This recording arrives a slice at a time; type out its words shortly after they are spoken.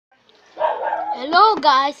Hello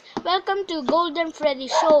guys, welcome to Golden Freddy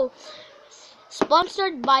Show,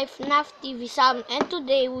 sponsored by FNAF TV Sam, and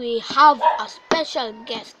today we have a special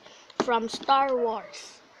guest from Star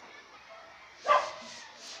Wars.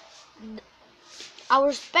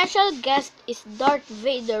 Our special guest is Darth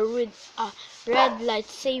Vader with a red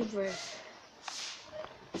lightsaber.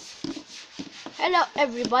 Hello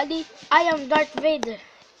everybody, I am Darth Vader.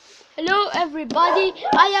 Hello everybody,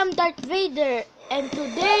 I am Darth Vader, and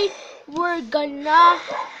today we're gonna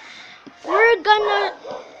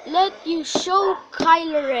let you show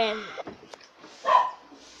Kylo Ren.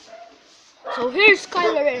 So here's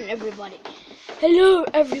Kylo Ren, everybody. Hello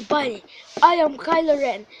everybody, I am Kylo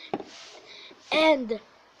Ren, and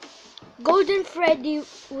Golden Freddy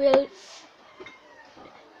will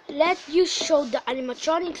let you show the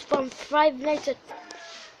animatronics from Five Nights at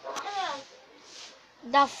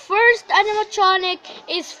The first animatronic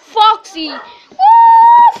is Foxy. Woo!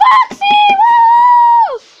 Foxy!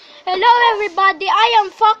 Woo! Hello everybody, I am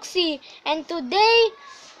Foxy, and today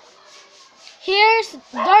here's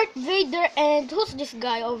Darth Vader, and who's this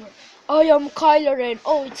guy over? I am Kylo Ren.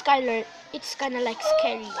 Oh, it's Kylo Ren. It's kind of like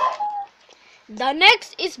scary. The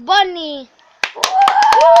next is Bunny.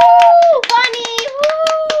 Woo! Bunny!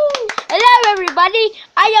 Woo! Hello everybody,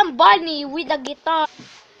 I am Bunny with a guitar.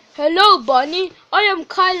 Hello Bunny, I am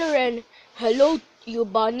Kylo Ren. Hello you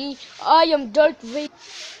Bunny, I am Darth Vader.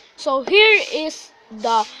 So here is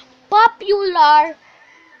the popular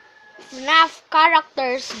FNAF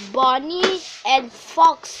characters Bunny and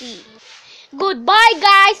Foxy. Goodbye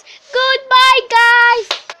guys! Goodbye guys!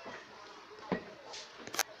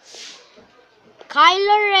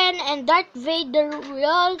 Kylo Ren and Darth Vader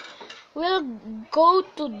will go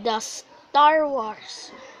to the Star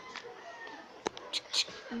Wars.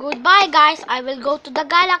 Goodbye guys, I will go to the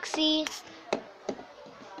galaxy.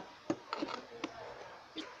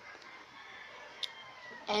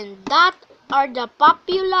 And that are the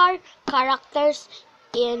popular characters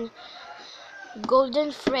in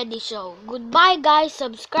Golden Freddy Show. Goodbye guys,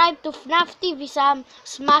 subscribe to FNAF TV Sam,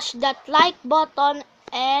 smash that like button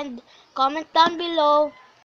and comment down below.